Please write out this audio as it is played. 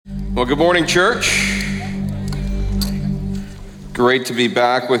Well, good morning, church. Great to be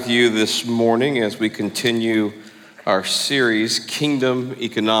back with you this morning as we continue our series, Kingdom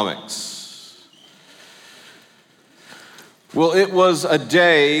Economics. Well, it was a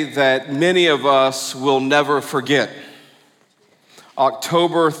day that many of us will never forget.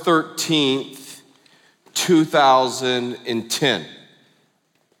 October 13th, 2010.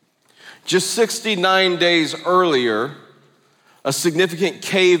 Just 69 days earlier, a significant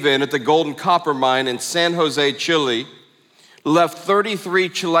cave-in at the Gold and Copper Mine in San Jose, Chile, left 33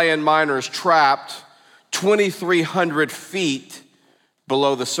 Chilean miners trapped 2,300 feet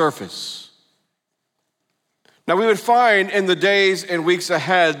below the surface. Now, we would find in the days and weeks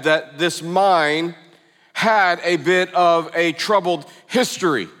ahead that this mine had a bit of a troubled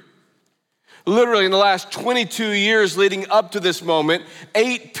history. Literally, in the last 22 years leading up to this moment,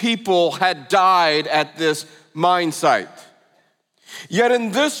 8 people had died at this mine site. Yet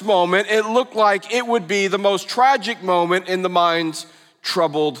in this moment, it looked like it would be the most tragic moment in the mine's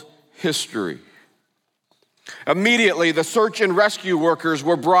troubled history. Immediately, the search and rescue workers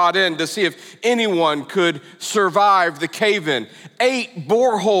were brought in to see if anyone could survive the cave-in. 8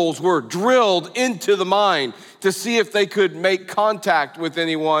 boreholes were drilled into the mine to see if they could make contact with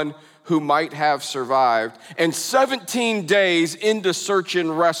anyone who might have survived. And 17 days into search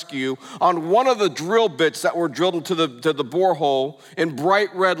and rescue, on one of the drill bits that were drilled into the borehole, in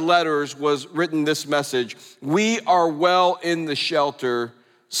bright red letters was written this message: "We are well in the shelter,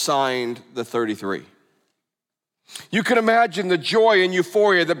 signed the 33." You can imagine the joy and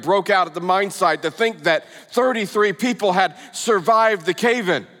euphoria that broke out at the mine site to think that 33 people had survived the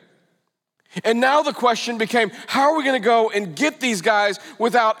cave-in. And now the question became, how are we going to go and get these guys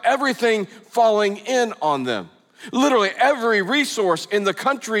without everything falling in on them? Literally every resource in the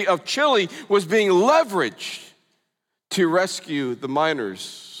country of Chile was being leveraged to rescue the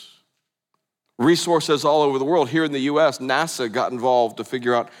miners. Resources all over the world. Here in the US, NASA got involved to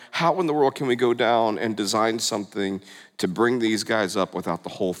figure out how in the world can we go down and design something to bring these guys up without the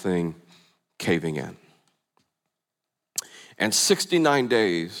whole thing caving in. And 69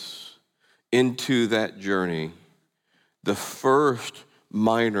 days into that journey, the first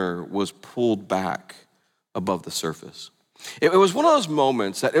miner was pulled back above the surface. It was one of those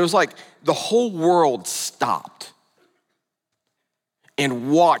moments that it was like the whole world stopped and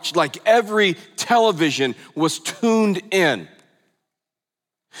watched, like every television was tuned in.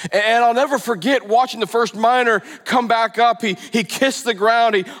 And I'll never forget watching the first miner come back up. He kissed the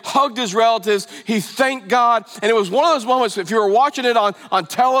ground, he hugged his relatives, he thanked God. And it was one of those moments, if you were watching it on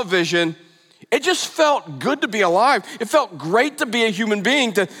television, it just felt good to be alive. It felt great to be a human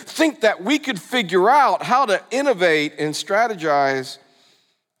being, to think that we could figure out how to innovate and strategize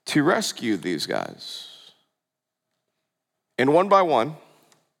to rescue these guys. And one by one,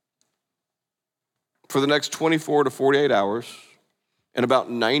 for the next 24 to 48 hours, in about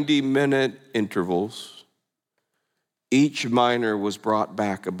 90-minute intervals, each miner was brought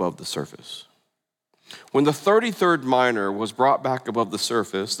back above the surface. When the 33rd miner was brought back above the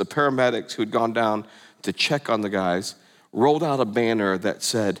surface, the paramedics who had gone down to check on the guys rolled out a banner that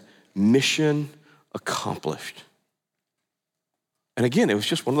said, "Mission accomplished." And again, it was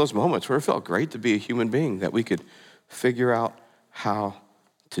just one of those moments where it felt great to be a human being, that we could figure out how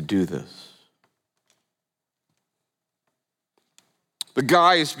to do this. The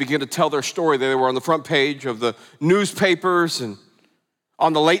guys began to tell their story. They were on the front page of the newspapers and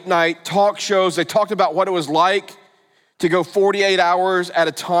on the late night talk shows. They talked about what it was like to go 48 hours at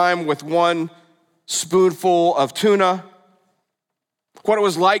a time with one spoonful of tuna, what it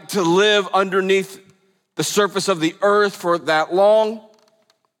was like to live underneath the surface of the earth for that long.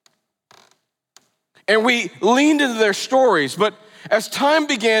 And we leaned into their stories, but as time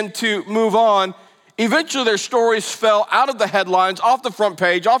began to move on, eventually their stories fell out of the headlines, off the front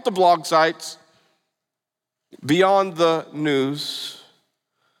page, off the blog sites, beyond the news,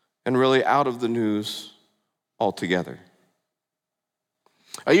 and really out of the news altogether.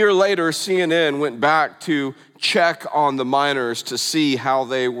 A year later, CNN went back to check on the miners to see how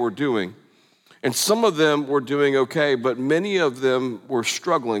they were doing. And some of them were doing okay, but many of them were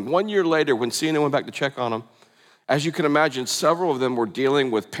struggling. 1 year later, when CNN went back to check on them, as you can imagine, several of them were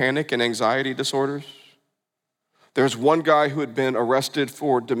dealing with panic and anxiety disorders. There's one guy who had been arrested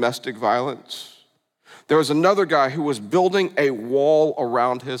for domestic violence. There was another guy who was building a wall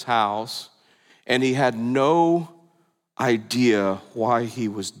around his house, and he had no idea why he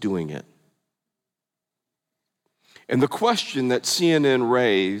was doing it. And the question that CNN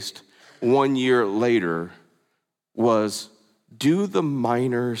raised 1 year later was, do the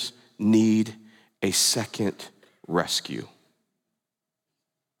miners need a second rescue?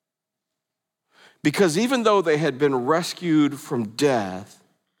 Because even though they had been rescued from death,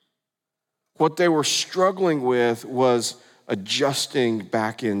 what they were struggling with was adjusting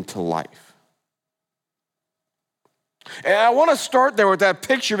back into life. And I want to start there with that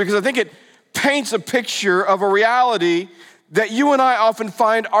picture because I think it paints a picture of a reality that you and I often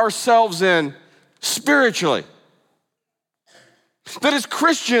find ourselves in spiritually. That as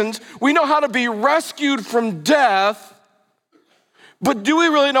Christians, we know how to be rescued from death, but do we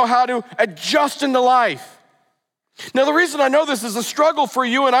really know how to adjust into life? Now, the reason I know this is a struggle for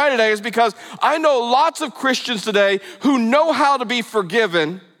you and I today is because I know lots of Christians today who know how to be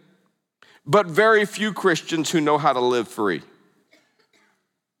forgiven, but very few Christians who know how to live free.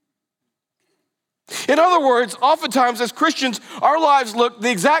 In other words, oftentimes as Christians, our lives look the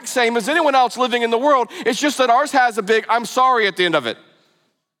exact same as anyone else living in the world. It's just that ours has a big "I'm sorry" at the end of it.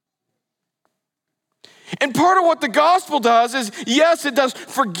 And part of what the gospel does is, yes, it does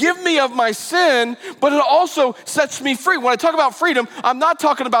forgive me of my sin, but it also sets me free. When I talk about freedom, I'm not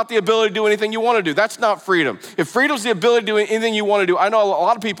talking about the ability to do anything you want to do. That's not freedom. If freedom is the ability to do anything you want to do, I know a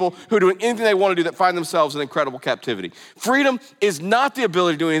lot of people who are doing anything they want to do that find themselves in incredible captivity. Freedom is not the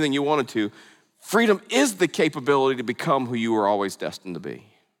ability to do anything you wanted to. Freedom is the capability to become who you were always destined to be.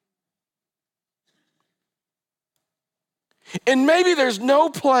 And maybe there's no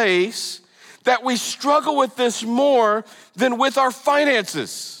place that we struggle with this more than with our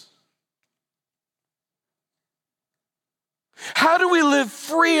finances. How do we live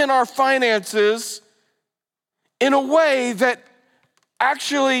free in our finances in a way that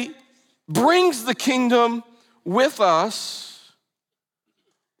actually brings the kingdom with us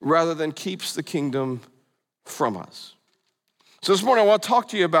rather than keeps the kingdom from us? So this morning I want to talk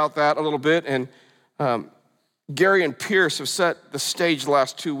to you about that a little bit, and Gary and Pierce have set the stage the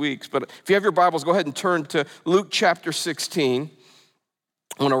last 2 weeks, but if you have your Bibles, go ahead and turn to Luke chapter 16.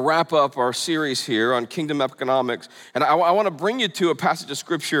 I want to wrap up our series here on kingdom economics, and I want to bring you to a passage of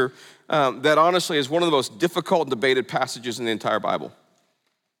scripture that honestly is one of the most difficult and debated passages in the entire Bible.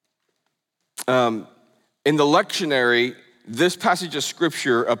 In the lectionary, this passage of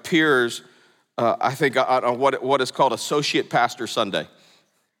scripture appears, I think, on what is called Associate Pastor Sunday.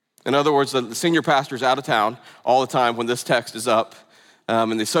 In other words, the senior pastor is out of town all the time when this text is up,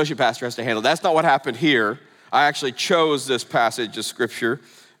 and the associate pastor has to handle it. That's not what happened here. I actually chose this passage of scripture,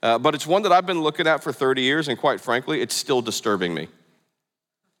 but it's one that I've been looking at for 30 years, and quite frankly, it's still disturbing me.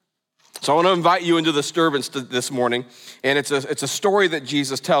 So I want to invite you into disturbance this morning, and it's a story that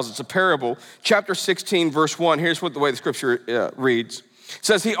Jesus tells. It's a parable. Chapter 16, verse 1, here's what the way the scripture reads. It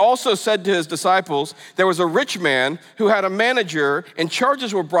says, he also said to his disciples, there was a rich man who had a manager, and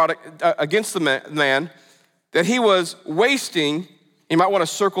charges were brought against the man that he was wasting, you might want to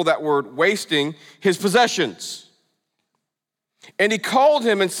circle that word, wasting his possessions. And he called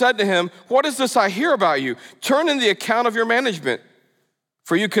him and said to him, what is this I hear about you? Turn in the account of your management,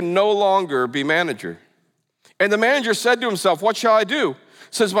 for you can no longer be manager. And the manager said to himself, what shall I do?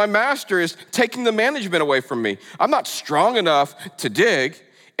 Says, my master is taking the management away from me. I'm not strong enough to dig,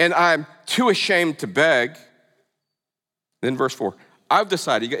 and I'm too ashamed to beg. Then verse 4, I've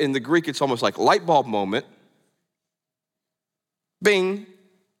decided, in the Greek it's almost like light bulb moment. Bing.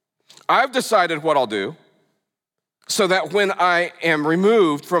 I've decided what I'll do so that when I am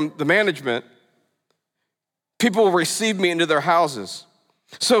removed from the management, people will receive me into their houses.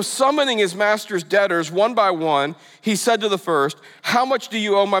 So summoning his master's debtors one by one, he said to the first, how much do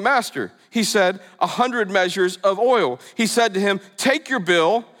you owe my master? He said, 100 measures of oil. He said to him, take your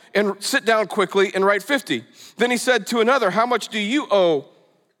bill and sit down quickly and write 50. Then he said to another, how much do you owe?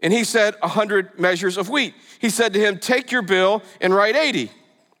 And he said, 100 measures of wheat. He said to him, take your bill and write 80.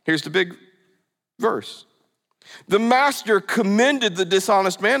 Here's the big verse. The master commended the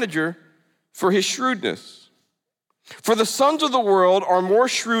dishonest manager for his shrewdness. For the sons of the world are more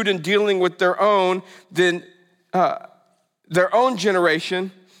shrewd in dealing with their own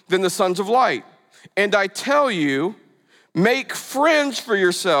generation than the sons of light. And I tell you, make friends for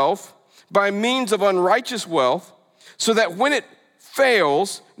yourself by means of unrighteous wealth, so that when it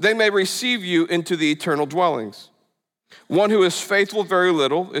fails, they may receive you into the eternal dwellings. One who is faithful very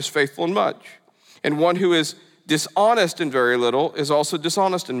little is faithful in much, and one who is dishonest in very little is also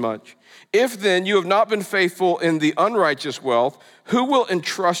dishonest in much. If then you have not been faithful in the unrighteous wealth, who will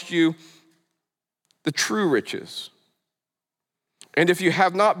entrust you the true riches? And if you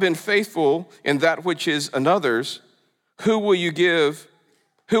have not been faithful in that which is another's, who will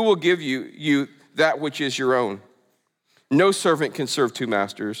give you that which is your own? No servant can serve two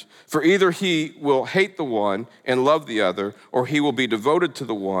masters, for either he will hate the one and love the other, or he will be devoted to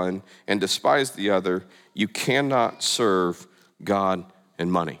the one and despise the other. You cannot serve God and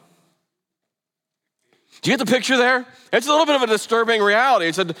money. Do you get the picture there? It's a little bit of a disturbing reality.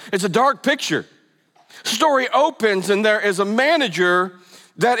 It's a dark picture. Story opens and there is a manager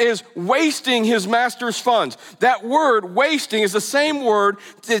that is wasting his master's funds. That word, wasting, is the same word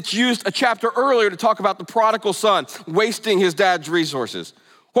that's used a chapter earlier to talk about the prodigal son, wasting his dad's resources.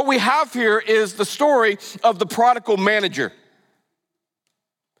 What we have here is the story of the prodigal manager.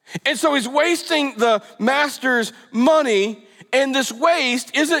 And so he's wasting the master's money, and this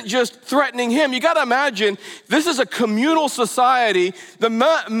waste isn't just threatening him. You gotta imagine, this is a communal society. The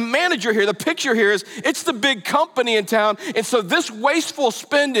manager here, the picture here is, it's the big company in town, and so this wasteful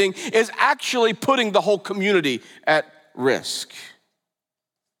spending is actually putting the whole community at risk.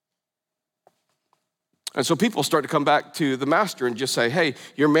 And so people start to come back to the master and just say, hey,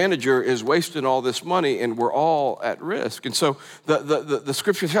 your manager is wasting all this money and we're all at risk. And so the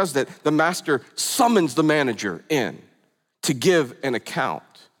scripture says that the master summons the manager in to give an account.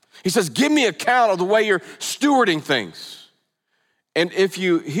 He says, give me account of the way you're stewarding things. And if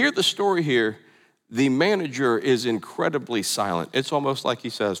you hear the story here, the manager is incredibly silent. It's almost like he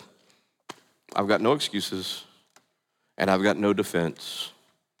says, I've got no excuses and I've got no defense.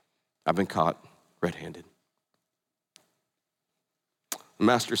 I've been caught red-handed. The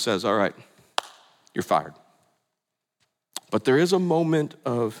master says, all right, you're fired. But there is a moment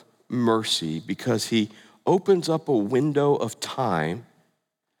of mercy because he opens up a window of time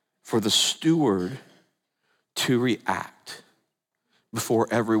for the steward to react before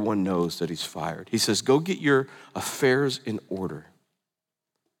everyone knows that he's fired. He says, go get your affairs in order.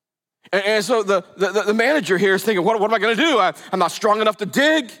 And so the manager here is thinking, what am I gonna do? I'm not strong enough to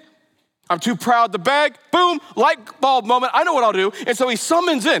dig. I'm too proud to beg. Boom, light bulb moment. I know what I'll do. And so he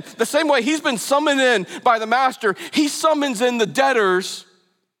summons in, the same way he's been summoned in by the master, he summons in the debtors.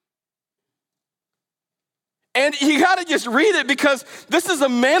 And you gotta just read it because this is a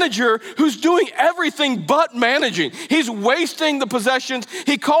manager who's doing everything but managing. He's wasting the possessions.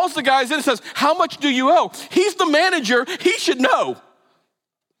 He calls the guys in and says, how much do you owe? He's the manager, he should know.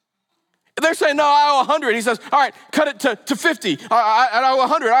 They're saying, no, I owe 100. He says, all right, cut it to 50. I owe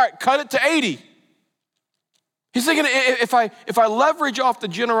 100. All right, cut it to 80. He's thinking, if I leverage off the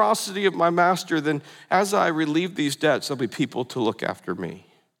generosity of my master, then as I relieve these debts, there'll be people to look after me.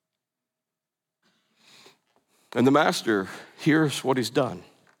 And the master hears what he's done.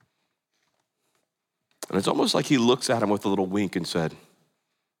 And it's almost like he looks at him with a little wink and said,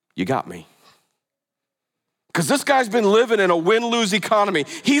 you got me. Because this guy's been living in a win-lose economy.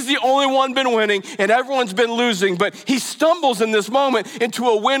 He's the only one been winning and everyone's been losing, but he stumbles in this moment into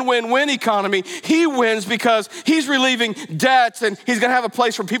a win-win-win economy. He wins because he's relieving debts and he's gonna have a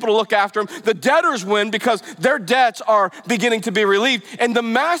place for people to look after him. The debtors win because their debts are beginning to be relieved. And the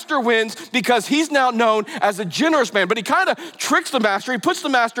master wins because he's now known as a generous man. But he kind of tricks the master. He puts the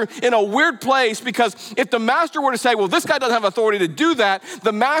master in a weird place because if the master were to say, well, this guy doesn't have authority to do that,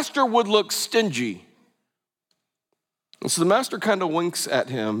 the master would look stingy. And so the master kind of winks at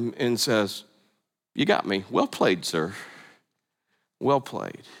him and says, you got me. Well played, sir. Well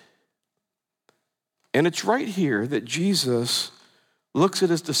played. And it's right here that Jesus looks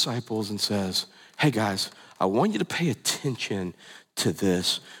at his disciples and says, hey guys, I want you to pay attention to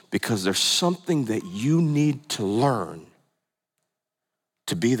this because there's something that you need to learn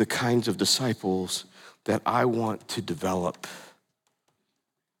to be the kinds of disciples that I want to develop.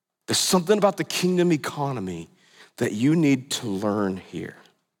 There's something about the kingdom economy that you need to learn here.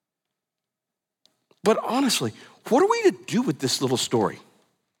 But honestly, what are we to do with this little story?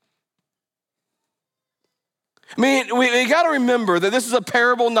 I mean, we got to remember that this is a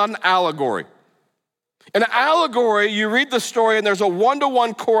parable, not an allegory. In an allegory, you read the story and there's a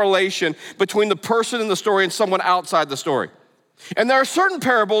one-to-one correlation between the person in the story and someone outside the story. And there are certain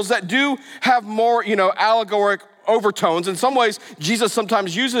parables that do have more, allegoric overtones. In some ways, Jesus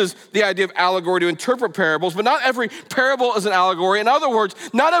sometimes uses the idea of allegory to interpret parables, but not every parable is an allegory. In other words,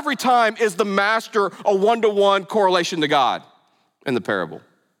 not every time is the master a one-to-one correlation to God in the parable.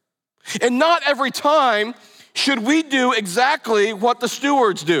 And not every time should we do exactly what the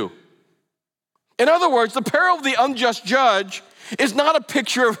stewards do. In other words, the parable of the unjust judge is not a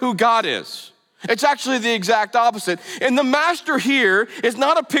picture of who God is. It's actually the exact opposite. And the master here is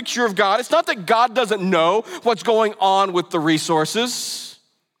not a picture of God. It's not that God doesn't know what's going on with the resources,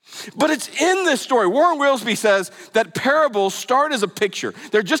 but it's in this story. Warren Wiersbe says that parables start as a picture.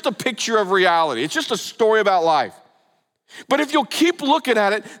 They're just a picture of reality. It's just a story about life. But if you'll keep looking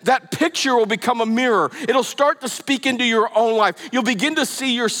at it, that picture will become a mirror. It'll start to speak into your own life. You'll begin to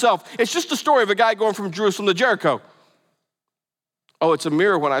see yourself. It's just a story of a guy going from Jerusalem to Jericho. Oh, it's a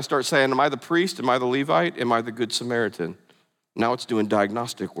mirror when I start saying, am I the priest? Am I the Levite? Am I the good Samaritan? Now it's doing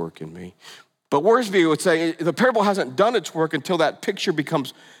diagnostic work in me. But Worsby would say the parable hasn't done its work until that picture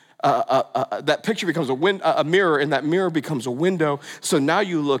becomes a mirror, and that mirror becomes a window. So now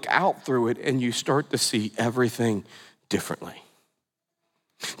you look out through it and you start to see everything differently.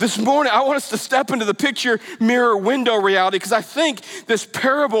 This morning, I want us to step into the picture, mirror, window reality, because I think this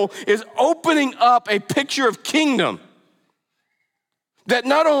parable is opening up a picture of kingdom that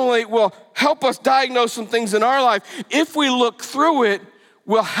not only will help us diagnose some things in our life, if we look through it,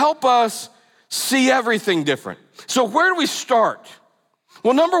 will help us see everything different. So where do we start?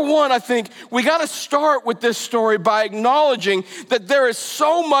 Well, number one, I think we got to start with this story by acknowledging that there is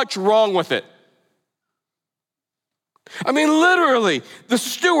so much wrong with it. I mean, literally, the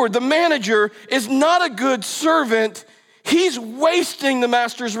steward, the manager, is not a good servant. He's wasting the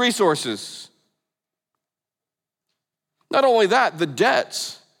master's resources. Not only that, the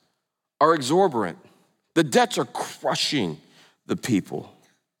debts are exorbitant. The debts are crushing the people.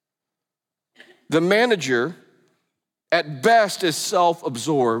 The manager, at best, is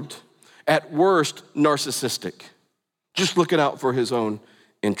self-absorbed, at worst, narcissistic, just looking out for his own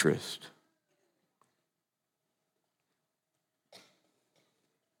interest.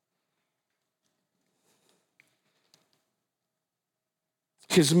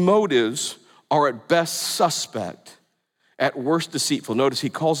 His motives are at best suspect, at worst deceitful. Notice he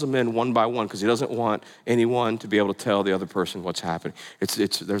calls them in one by one because he doesn't want anyone to be able to tell the other person what's happening.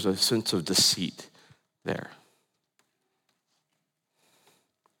 There's a sense of deceit there.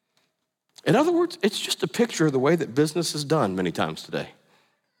 In other words, it's just a picture of the way that business is done many times today.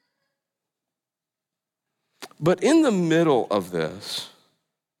 But in the middle of this,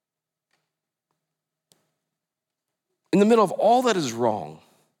 in the middle of all that is wrong,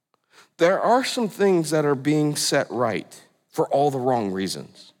 there are some things that are being set right for all the wrong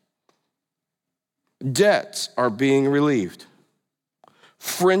reasons. Debts are being relieved.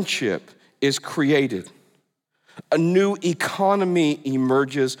 Friendship is created. A new economy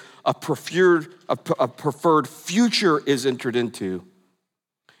emerges. A preferred future is entered into.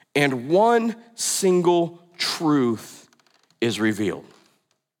 And one single truth is revealed.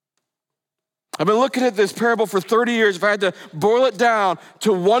 I've been looking at this parable for 30 years. If I had to boil it down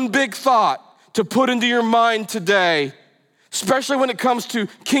to one big thought to put into your mind today, especially when it comes to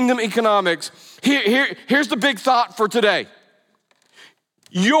kingdom economics, here's the big thought for today.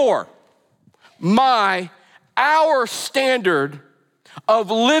 Our standard of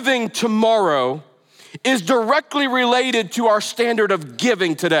living tomorrow is directly related to our standard of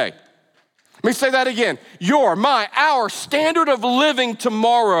giving today. Let me say that again. Our standard of living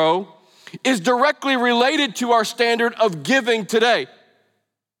tomorrow is directly related to our standard of giving today.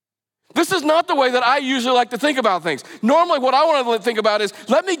 This is not the way that I usually like to think about things. Normally what I want to think about is,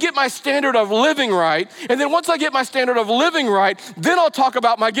 let me get my standard of living right, and then once I get my standard of living right, then I'll talk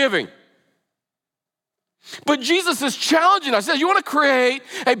about my giving. But Jesus is challenging us. He says, you want to create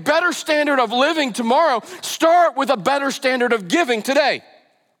a better standard of living tomorrow, start with a better standard of giving today.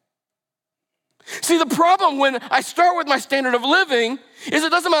 See, the problem when I start with my standard of living is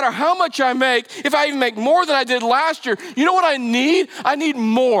it doesn't matter how much I make, if I even make more than I did last year, you know what I need? I need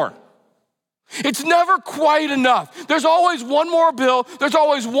more. It's never quite enough. There's always one more bill. There's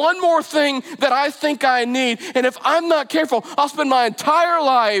always one more thing that I think I need. And if I'm not careful, I'll spend my entire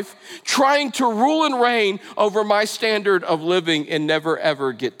life trying to rule and reign over my standard of living and never,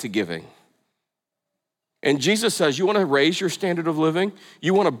 ever get to giving. And Jesus says, you want to raise your standard of living?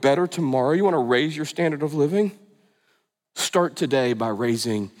 You want a better tomorrow? You want to raise your standard of living? Start today by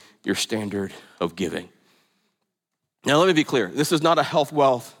raising your standard of giving. Now, let me be clear. This is not a health,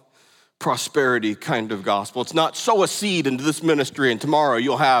 wealth, prosperity kind of gospel. It's not sow a seed into this ministry and tomorrow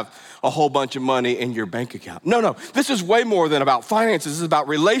you'll have a whole bunch of money in your bank account. No. This is way more than about finances. This is about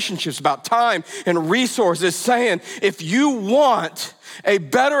relationships, about time and resources. Saying if you want a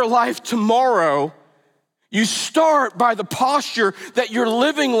better life tomorrow, you start by the posture that you're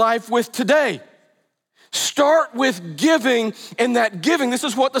living life with today. Start with giving, and that giving, this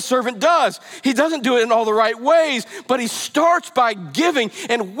is what the servant does. He doesn't do it in all the right ways, but he starts by giving,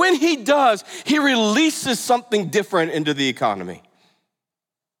 and when he does, he releases something different into the economy.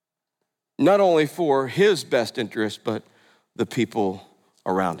 Not only for his best interest, but the people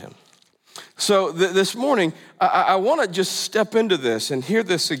around him. So this morning, I want to just step into this and hear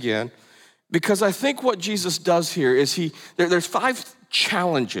this again, because I think what Jesus does here is there's 5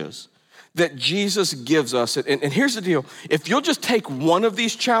 challenges that Jesus gives us. And here's the deal. If you'll just take one of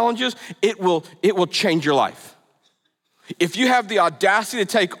these challenges, it will change your life. If you have the audacity to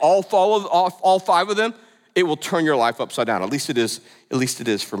take all 5 of them, it will turn your life upside down. At least it is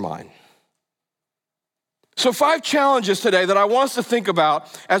for mine. So 5 challenges today that I want us to think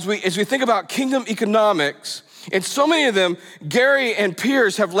about as we think about kingdom economics. And so many of them, Gary and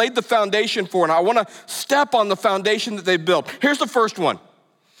Piers have laid the foundation for, and I want to step on the foundation that they've built. Here's the first one.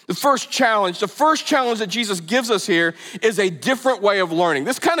 The first challenge that Jesus gives us here is a different way of learning.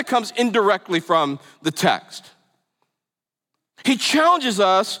 This kind of comes indirectly from the text. He challenges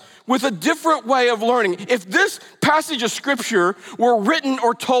us with a different way of learning. If this passage of scripture were written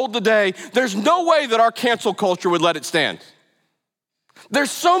or told today, there's no way that our cancel culture would let it stand.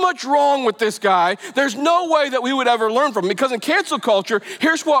 There's so much wrong with this guy. There's no way that we would ever learn from him, because in cancel culture,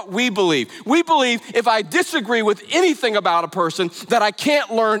 here's what we believe. We believe if I disagree with anything about a person, that I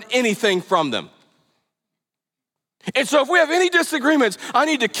can't learn anything from them. And so if we have any disagreements, I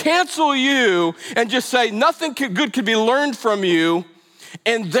need to cancel you and just say nothing good could be learned from you,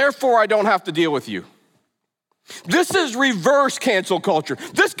 and therefore I don't have to deal with you. This is reverse cancel culture.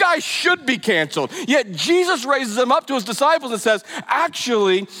 This guy should be canceled. Yet Jesus raises him up to his disciples and says,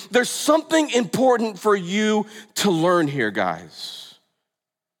 actually, there's something important for you to learn here, guys.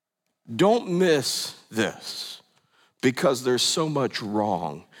 Don't miss this, because there's so much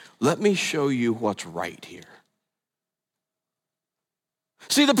wrong. Let me show you what's right here.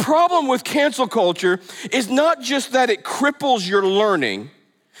 See, the problem with cancel culture is not just that it cripples your learning,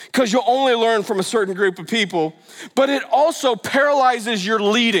 because you'll only learn from a certain group of people, but it also paralyzes your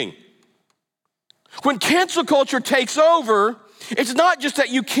leading. When cancel culture takes over, it's not just that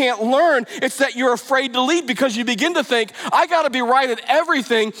you can't learn, it's that you're afraid to lead, because you begin to think, I gotta be right at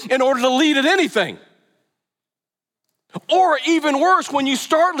everything in order to lead at anything. Or even worse, when you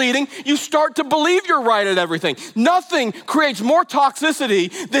start leading, you start to believe you're right at everything. Nothing creates more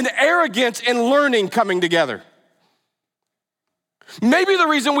toxicity than arrogance and learning coming together. Maybe the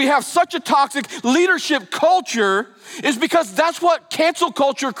reason we have such a toxic leadership culture is because that's what cancel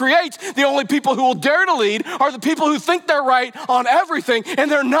culture creates. The only people who will dare to lead are the people who think they're right on everything,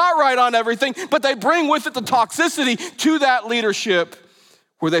 and they're not right on everything, but they bring with it the toxicity to that leadership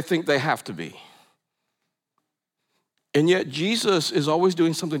where they think they have to be. And yet Jesus is always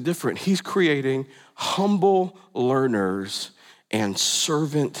doing something different. He's creating humble learners and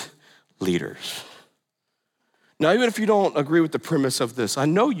servant leaders. Now, even if you don't agree with the premise of this, I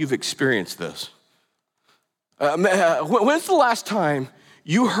know you've experienced this. When's the last time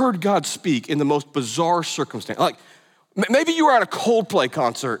you heard God speak in the most bizarre circumstance? Like, maybe you were at a Coldplay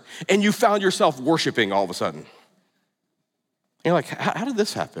concert and you found yourself worshiping all of a sudden. And you're like, how did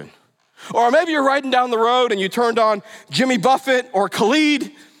this happen? Or maybe you're riding down the road and you turned on Jimmy Buffett or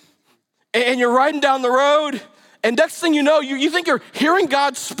Khalid, and you're riding down the road, and next thing you know, you think you're hearing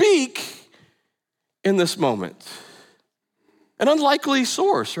God speak in this moment. An unlikely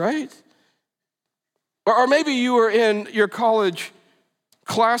source, right? Or maybe you were in your college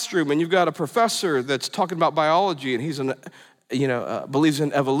classroom and you've got a professor that's talking about biology, and he's believes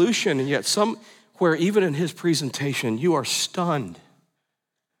in evolution, and yet somewhere, even in his presentation, you are stunned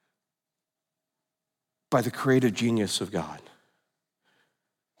by the creative genius of God.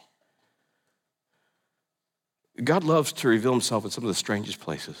 God loves to reveal himself in some of the strangest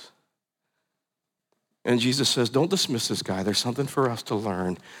places. And Jesus says, don't dismiss this guy. There's something for us to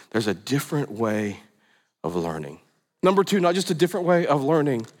learn. There's a different way of learning. Number 2, not just a different way of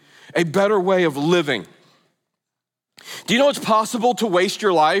learning, a better way of living. Do you know it's possible to waste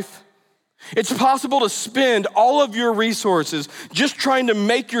your life? It's possible to spend all of your resources just trying to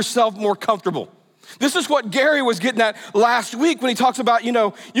make yourself more comfortable. This is what Gary was getting at last week when he talks about,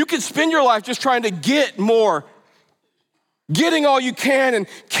 you can spend your life just trying to get more, getting all you can and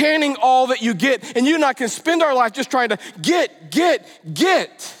canning all that you get. And you and I can spend our life just trying to get.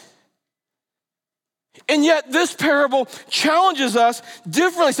 And yet this parable challenges us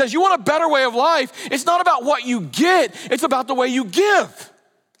differently. It says, you want a better way of life? It's not about what you get, it's about the way you give.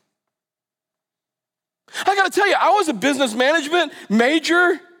 I gotta tell you, I was a business management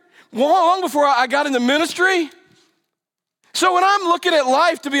major long before I got into ministry. So when I'm looking at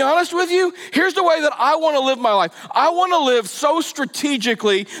life, to be honest with you, here's the way that I want to live my life. I want to live so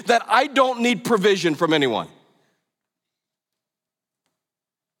strategically that I don't need provision from anyone.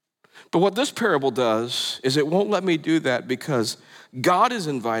 But what this parable does is it won't let me do that, because God is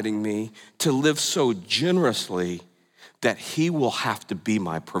inviting me to live so generously that he will have to be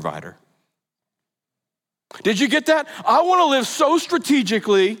my provider. Did you get that? I want to live so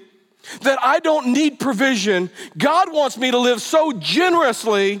strategically that I don't need provision. God wants me to live so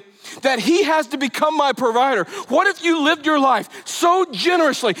generously that he has to become my provider. What if you lived your life so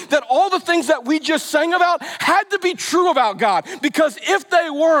generously that all the things that we just sang about had to be true about God? Because if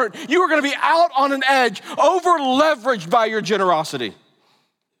they weren't, you were going to be out on an edge, over leveraged by your generosity.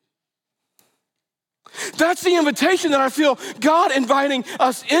 That's the invitation that I feel God inviting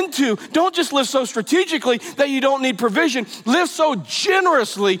us into. Don't just live so strategically that you don't need provision. Live so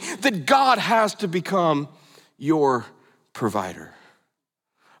generously that God has to become your provider.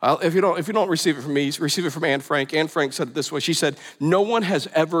 If you don't receive it from me, receive it from Anne Frank. Anne Frank said it this way. She said, "No one has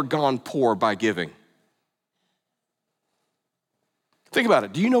ever gone poor by giving." Think about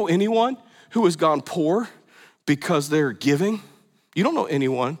it. Do you know anyone who has gone poor because they're giving? You don't know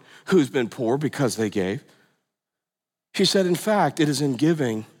anyone who's been poor because they gave. She said, in fact, it is in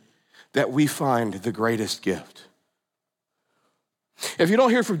giving that we find the greatest gift. If you don't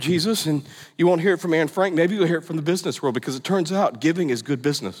hear from Jesus and you won't hear it from Anne Frank, maybe you'll hear it from the business world, because it turns out giving is good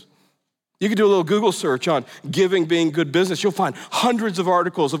business. You can do a little Google search on giving being good business. You'll find hundreds of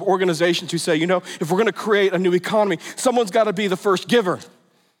articles of organizations who say, if we're gonna create a new economy, someone's gotta be the first giver.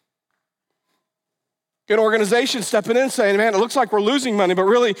 An organization stepping in saying, man, it looks like we're losing money, but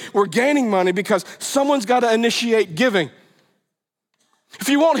really we're gaining money because someone's gotta initiate giving. If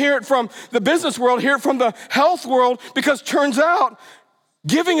you won't hear it from the business world, hear it from the health world, because turns out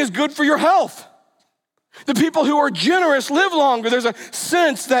giving is good for your health. The people who are generous live longer. There's a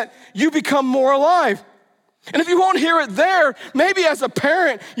sense that you become more alive. And if you won't hear it there, maybe as a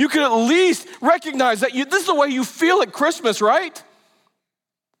parent, you could at least recognize that this is the way you feel at Christmas, right?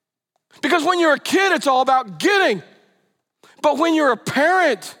 Because when you're a kid, it's all about getting. But when you're a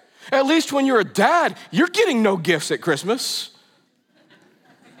parent, at least when you're a dad, you're getting no gifts at Christmas.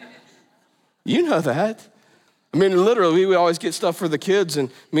 You know that. I mean, literally, we always get stuff for the kids, and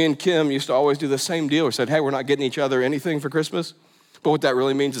me and Kim used to always do the same deal. We said, hey, we're not getting each other anything for Christmas. But what that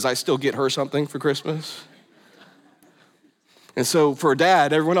really means is I still get her something for Christmas. And so for a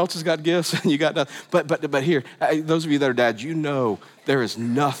dad, everyone else has got gifts, and you got nothing. But here, those of you that are dads, you know there is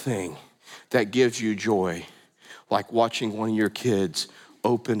nothing that gives you joy like watching one of your kids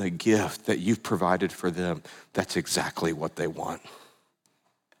open a gift that you've provided for them. That's exactly what they want.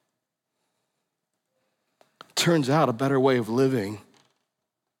 Turns out a better way of living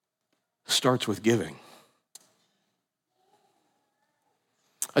starts with giving.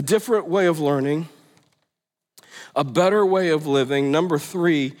 A different way of learning, a better way of living. Number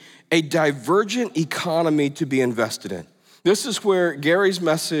 3, a divergent economy to be invested in. This is where Gary's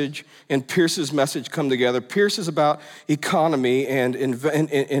message and Pierce's message come together. Pierce is about economy and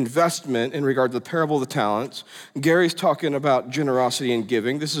investment in regard to the parable of the talents. Gary's talking about generosity and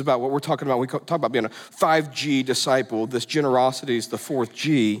giving. This is about what we're talking about. We talk about being a 5G disciple. This generosity is the 4th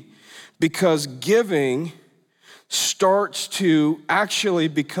G, because giving starts to actually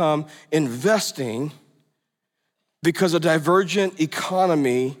become investing because a divergent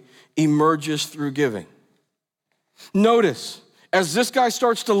economy emerges through giving. Notice, as this guy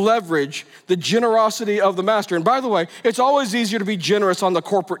starts to leverage the generosity of the master, and by the way, it's always easier to be generous on the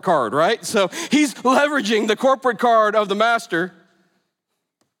corporate card, right? So he's leveraging the corporate card of the master.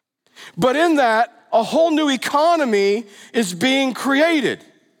 But in that, a whole new economy is being created.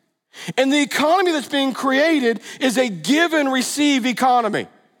 And the economy that's being created is a give and receive economy.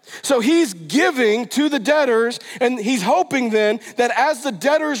 So he's giving to the debtors, and he's hoping then that as the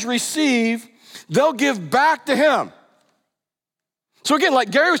debtors receive, they'll give back to him. So again, like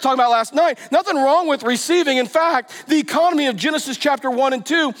Gary was talking about last night, nothing wrong with receiving. In fact, the economy of Genesis chapter 1 and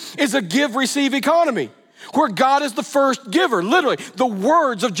 2 is a give-receive economy, where God is the first giver. Literally, the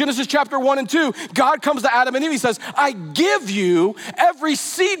words of Genesis chapter 1 and 2, God comes to Adam and Eve, he says, I give you every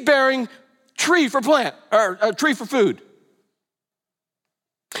seed-bearing tree for tree for food.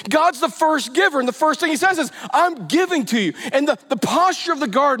 God's the first giver, and the first thing he says is, I'm giving to you. And the posture of the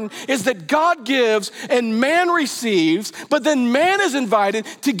garden is that God gives and man receives, but then man is invited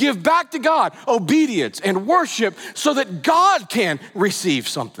to give back to God obedience and worship so that God can receive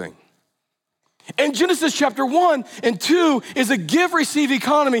something. And Genesis chapter 1 and 2 is a give-receive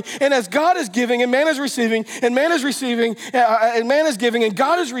economy. And as God is giving and man is receiving and man is receiving and man is giving and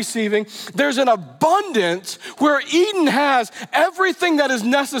God is receiving, there's an abundance where Eden has everything that is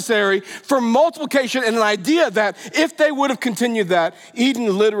necessary for multiplication, and an idea that if they would have continued that,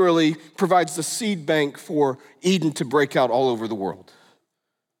 Eden literally provides the seed bank for Eden to break out all over the world.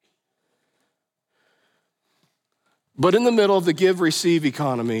 But in the middle of the give-receive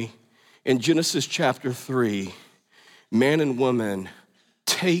economy, in Genesis chapter 3, man and woman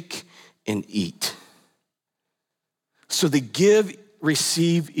take and eat. So the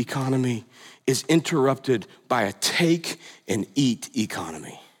give-receive economy is interrupted by a take and eat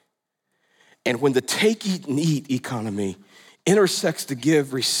economy. And when the take, eat, and eat economy intersects the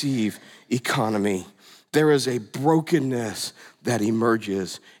give-receive economy, there is a brokenness that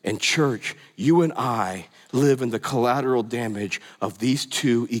emerges. And church, you and I live in the collateral damage of these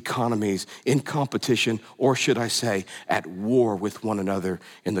two economies in competition, or should I say, at war with one another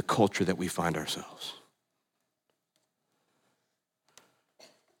in the culture that we find ourselves.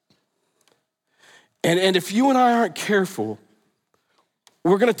 And if you and I aren't careful,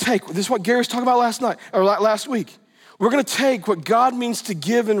 we're gonna take, this is what Gary was talking about last week. We're gonna take what God means to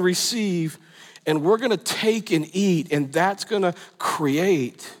give and receive, and we're gonna take and eat, and that's gonna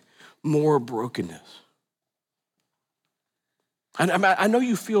create more brokenness. I know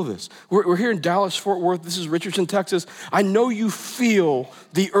you feel this. We're here in Dallas, Fort Worth. This is Richardson, Texas. I know you feel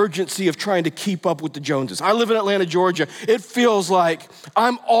the urgency of trying to keep up with the Joneses. I live in Atlanta, Georgia. It feels like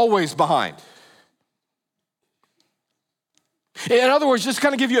I'm always behind. In other words, just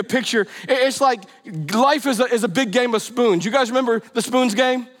kind of give you a picture, it's like life is a big game of spoons. You guys remember the spoons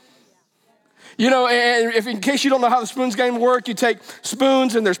game? You know, and if in case you don't know how the spoons game work, you take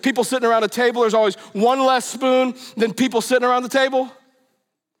spoons and there's people sitting around a table. There's always one less spoon than people sitting around the table.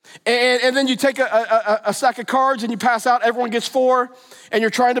 And then you take a stack of cards and you pass out, everyone gets 4, and you're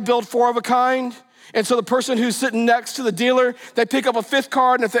trying to build 4 of a kind. And so the person who's sitting next to the dealer, they pick up a 5th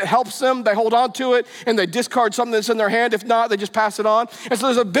card, and if it helps them, they hold on to it, and they discard something that's in their hand. If not, they just pass it on. And so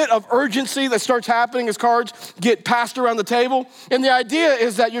there's a bit of urgency that starts happening as cards get passed around the table. And the idea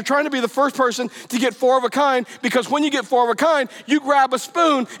is that you're trying to be the first person to get 4 of a kind, because when you get 4 of a kind, you grab a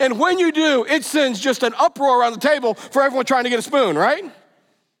spoon, and when you do, it sends just an uproar around the table for everyone trying to get a spoon, right?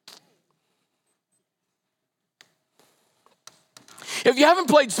 If you haven't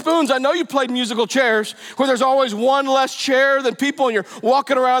played spoons, I know you played musical chairs, where there's always one less chair than people, and you're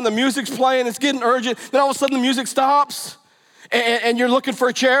walking around, the music's playing, it's getting urgent, then all of a sudden the music stops, and you're looking for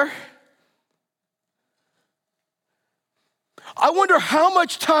a chair. I wonder how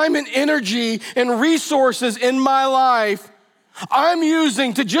much time and energy and resources in my life I'm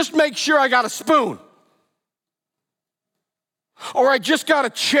using to just make sure I got a spoon, or I just got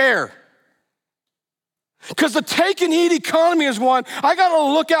a chair. Because the take and eat economy is one, I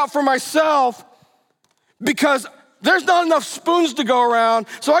gotta look out for myself, because there's not enough spoons to go around,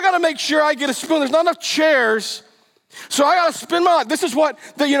 so I gotta make sure I get a spoon. There's not enough chairs, so I gotta spend my life. This is what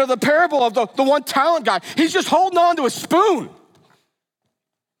the parable of the one talent guy, he's just holding on to a spoon.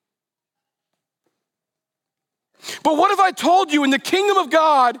 But what if I told you in the kingdom of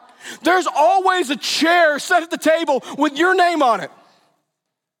God, there's always a chair set at the table with your name on it?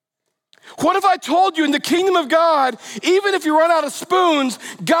 What if I told you in the kingdom of God, even if you run out of spoons,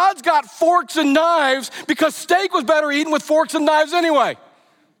 God's got forks and knives, because steak was better eaten with forks and knives anyway?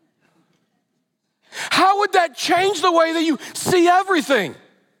 How would that change the way that you see everything?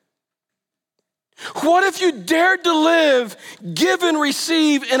 What if you dared to live, give and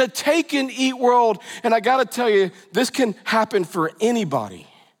receive in a take and eat world? And I gotta tell you, this can happen for anybody,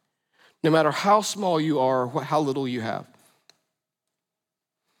 no matter how small you are or how little you have.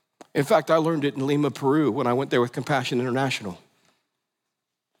 In fact, I learned it in Lima, Peru, when I went there with Compassion International.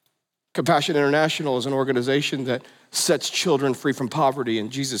 Compassion International is an organization that sets children free from poverty in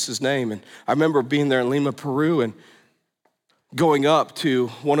Jesus' name. And I remember being there in Lima, Peru, and going up to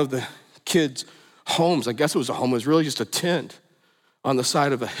one of the kids' homes. I guess it was a home. It was really just a tent on the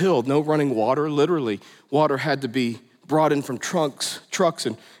side of a hill. No running water. Literally, water had to be brought in from trucks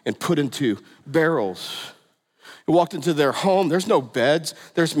and put into barrels. We walked into their home. There's no beds.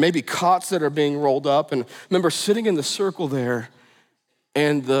 There's maybe cots that are being rolled up. And I remember sitting in the circle there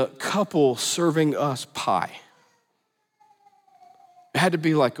and the couple serving us pie. It had to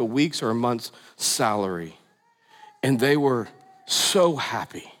be like a week's or a month's salary. And they were so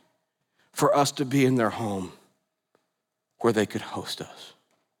happy for us to be in their home where they could host us.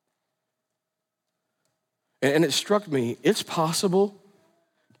 And it struck me, it's possible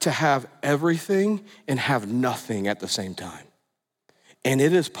to have everything and have nothing at the same time. And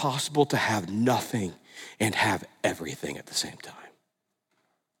it is possible to have nothing and have everything at the same time.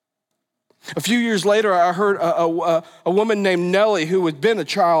 A few years later, I heard a woman named Nellie, who had been a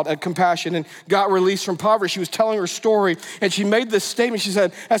child at Compassion and got released from poverty. She was telling her story, and she made this statement. She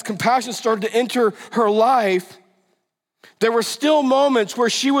said, as Compassion started to enter her life, there were still moments where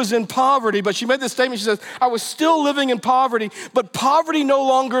she was in poverty, but she made this statement. She says, I was still living in poverty, but poverty no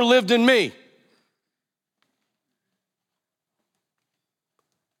longer lived in me.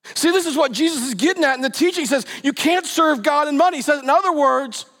 See, this is what Jesus is getting at in the teaching. He says, you can't serve God and money. He says, in other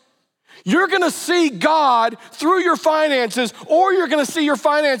words, you're gonna see God through your finances, or you're gonna see your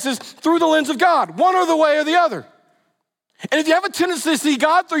finances through the lens of God, one or the way or the other. And if you have a tendency to see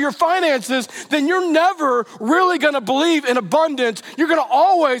God through your finances, then you're never really gonna believe in abundance. You're gonna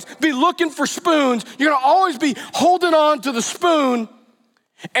always be looking for spoons. You're gonna always be holding on to the spoon.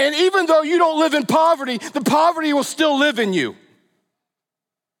 And even though you don't live in poverty, the poverty will still live in you.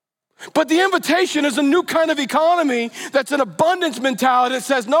 But the invitation is a new kind of economy that's an abundance mentality that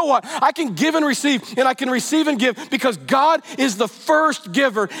says, know what? I can give and receive, and I can receive and give because God is the first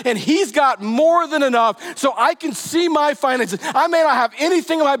giver, and he's got more than enough, so I can see my finances. I may not have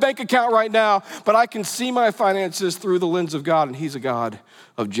anything in my bank account right now, but I can see my finances through the lens of God, and he's a God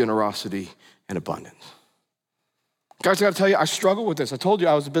of generosity and abundance. Guys, I gotta tell you, I struggle with this. I told you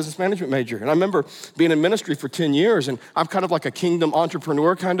I was a business management major, and I remember being in ministry for 10 years, and I'm kind of like a kingdom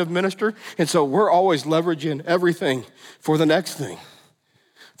entrepreneur kind of minister, and so we're always leveraging everything for the next thing,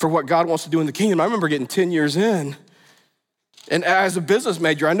 for what God wants to do in the kingdom. I remember getting 10 years in, and as a business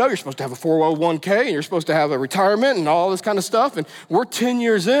major, I know you're supposed to have a 401k, and you're supposed to have a retirement and all this kind of stuff, and we're 10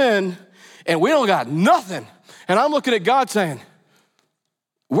 years in, and we don't got nothing. And I'm looking at God saying,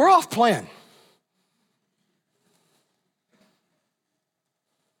 we're off plan.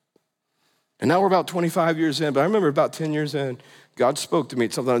 And now we're about 25 years in, but I remember about 10 years in, God spoke to me.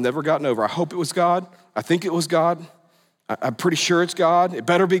 It's something I've never gotten over. I hope it was God. I think it was God. I'm pretty sure it's God. It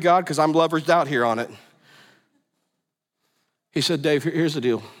better be God because I'm leveraged out here on it. He said, Dave, here's the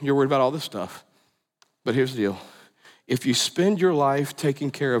deal. You're worried about all this stuff, but here's the deal. If you spend your life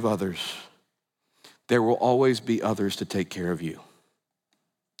taking care of others, there will always be others to take care of you.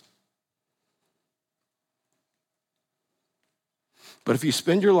 But if you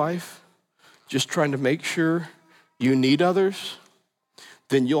spend your life just trying to make sure you need others,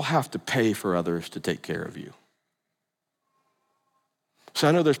 then you'll have to pay for others to take care of you. So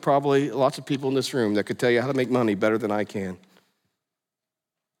I know there's probably lots of people in this room that could tell you how to make money better than I can.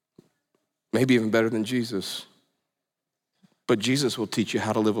 Maybe even better than Jesus. But Jesus will teach you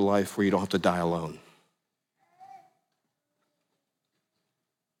how to live a life where you don't have to die alone.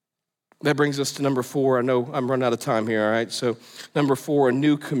 That brings us to number 4. I know I'm running out of time here, all right? So number 4, a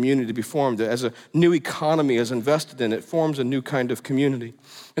new community to be formed. As a new economy is invested in, it forms a new kind of community.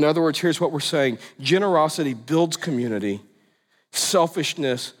 In other words, here's what we're saying. Generosity builds community.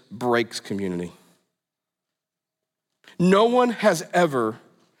 Selfishness breaks community. No one has ever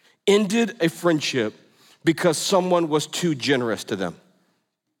ended a friendship because someone was too generous to them.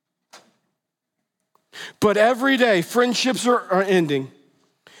 But every day, friendships are ending.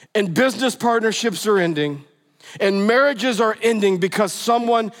 And business partnerships are ending, and marriages are ending because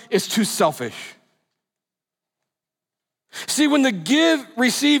someone is too selfish. See, when the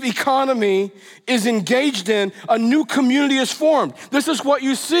give-receive economy is engaged in, a new community is formed. This is what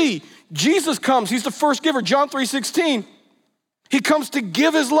you see. Jesus comes, he's the first giver, John 3:16. He comes to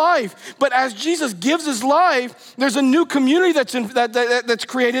give his life. But as Jesus gives his life, there's a new community that's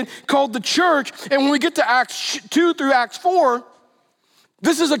created called the church. And when we get to Acts 2 through Acts 4,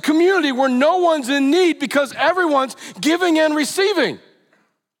 this is a community where no one's in need because everyone's giving and receiving.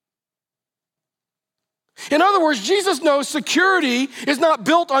 In other words, Jesus knows security is not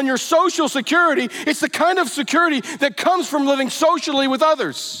built on your social security. It's the kind of security that comes from living socially with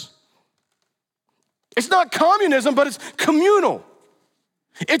others. It's not communism, but it's communal.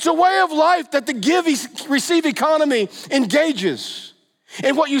 It's a way of life that the give-receive economy engages.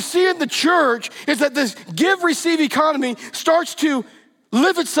 And what you see in the church is that this give-receive economy starts to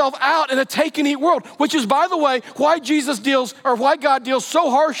live itself out in a take-and-eat world, which is, by the way, why God deals so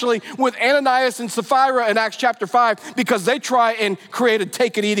harshly with Ananias and Sapphira in Acts chapter 5, because they try and create a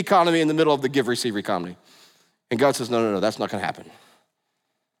take-and-eat economy in the middle of the give-receive economy. And God says, no, that's not gonna happen.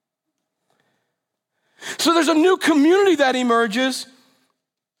 So there's a new community that emerges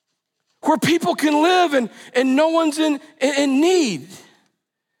where people can live and no one's in need.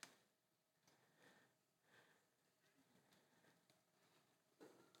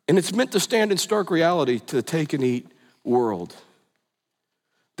 And it's meant to stand in stark reality to the take-and-eat world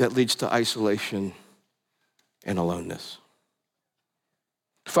that leads to isolation and aloneness.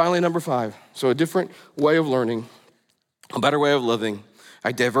 Finally, number 5, so a different way of learning, a better way of living,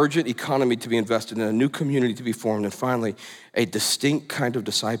 a divergent economy to be invested in, a new community to be formed, and finally, a distinct kind of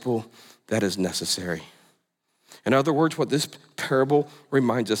disciple that is necessary. In other words, what this parable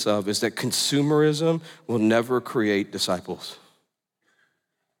reminds us of is that consumerism will never create disciples.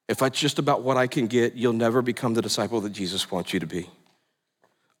 If it's just about what I can get, you'll never become the disciple that Jesus wants you to be.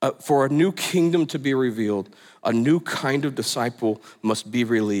 For a new kingdom to be revealed, a new kind of disciple must be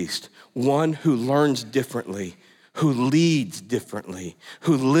released. One who learns differently, who leads differently,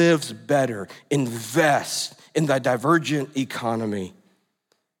 who lives better, invests in the divergent economy,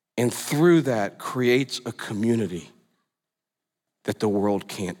 and through that creates a community that the world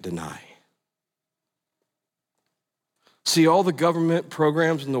can't deny. See, all the government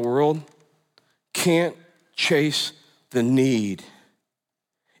programs in the world can't chase the need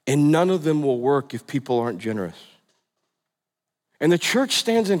And none of them will work if people aren't generous. And the church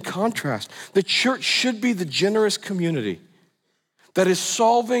stands in contrast. The church should be the generous community that is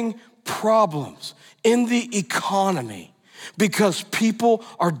solving problems in the economy because people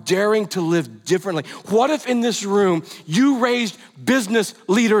are daring to live differently. What if in this room you raised business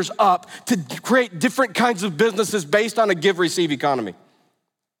leaders up to create different kinds of businesses based on a give-receive economy?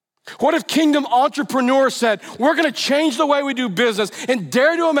 What if kingdom entrepreneurs said, we're gonna change the way we do business and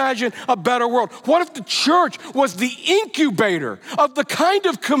dare to imagine a better world? What if the church was the incubator of the kind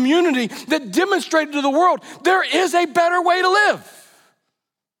of community that demonstrated to the world there is a better way to live?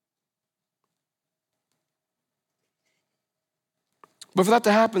 But for that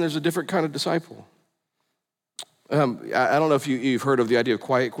to happen, there's a different kind of disciple. I don't know if you've heard of the idea of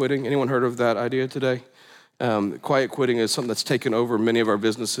quiet quitting. Anyone heard of that idea today? Quiet quitting is something that's taken over many of our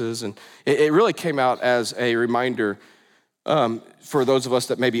businesses, and it really came out as a reminder for those of us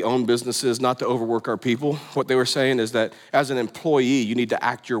that maybe own businesses not to overwork our people. What they were saying is that as an employee, you need to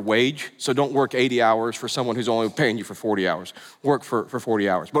act your wage, so don't work 80 hours for someone who's only paying you for 40 hours. Work for 40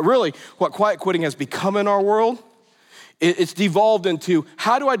 hours. But really, what quiet quitting has become in our world, it's devolved into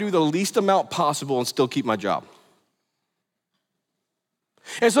how do I do the least amount possible and still keep my job?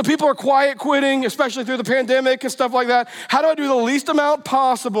 And so people are quiet quitting, especially through the pandemic and stuff like that. How do I do the least amount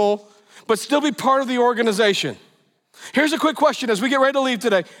possible, but still be part of the organization? Here's a quick question as we get ready to leave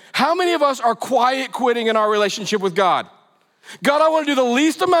today. How many of us are quiet quitting in our relationship with God? God, I want to do the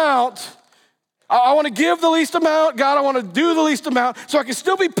least amount. I want to give the least amount. God, I want to do the least amount so I can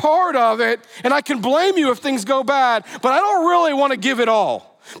still be part of it, and I can blame you if things go bad, but I don't really want to give it all.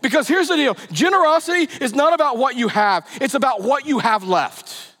 Because here's the deal, generosity is not about what you have, it's about what you have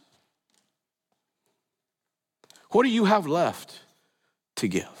left. What do you have left to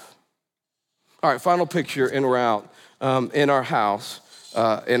give? All right, final picture en route. In our house,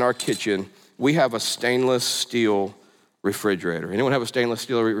 in our kitchen, we have a stainless steel refrigerator. Anyone have a stainless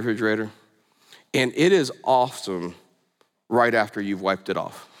steel refrigerator? And it is awesome right after you've wiped it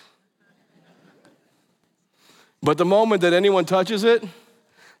off. But the moment that anyone touches it,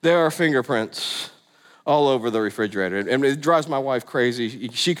 there are fingerprints all over the refrigerator. And it drives my wife crazy.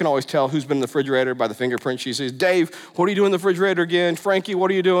 She can always tell who's been in the refrigerator by the fingerprint. She says, Dave, what are you doing in the refrigerator again? Frankie, what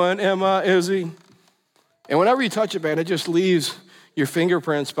are you doing? Emma, Izzy. And whenever you touch it, man, it just leaves your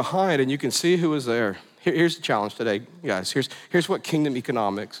fingerprints behind and you can see who is there. Here's the challenge today, guys. Here's what kingdom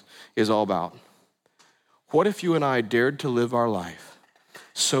economics is all about. What if you and I dared to live our life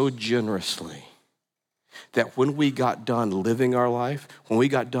so generously that when we got done living our life, when we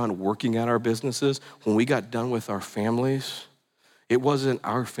got done working at our businesses, when we got done with our families, it wasn't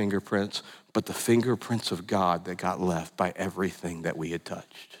our fingerprints, but the fingerprints of God that got left by everything that we had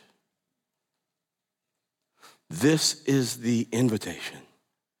touched. This is the invitation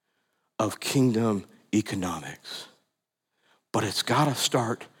of kingdom economics, but it's gotta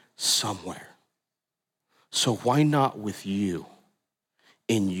start somewhere. So why not with you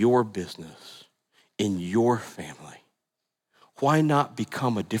in your business? In your family? Why not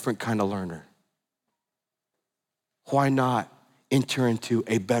become a different kind of learner? Why not enter into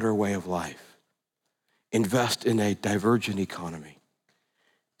a better way of life? Invest in a divergent economy.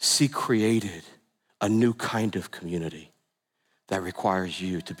 See created a new kind of community that requires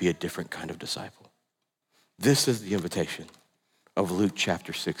you to be a different kind of disciple. This is the invitation of Luke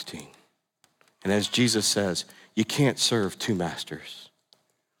chapter 16. And as Jesus says, you can't serve two masters.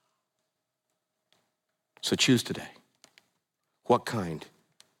 So choose today what kind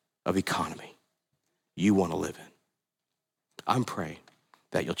of economy you want to live in. I'm praying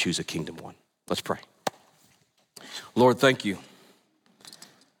that you'll choose a kingdom one. Let's pray. Lord, thank you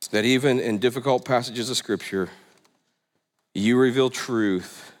that even in difficult passages of scripture, you reveal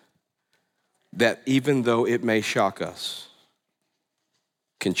truth that even though it may shock us,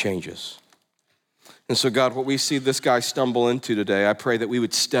 can change us. And so God, what we see this guy stumble into today, I pray that we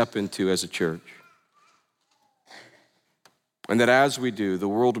would step into as a church. And that as we do, the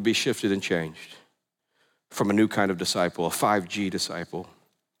world will be shifted and changed from a new kind of disciple, a 5G disciple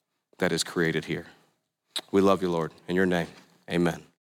that is created here. We love you, Lord. In your name, amen.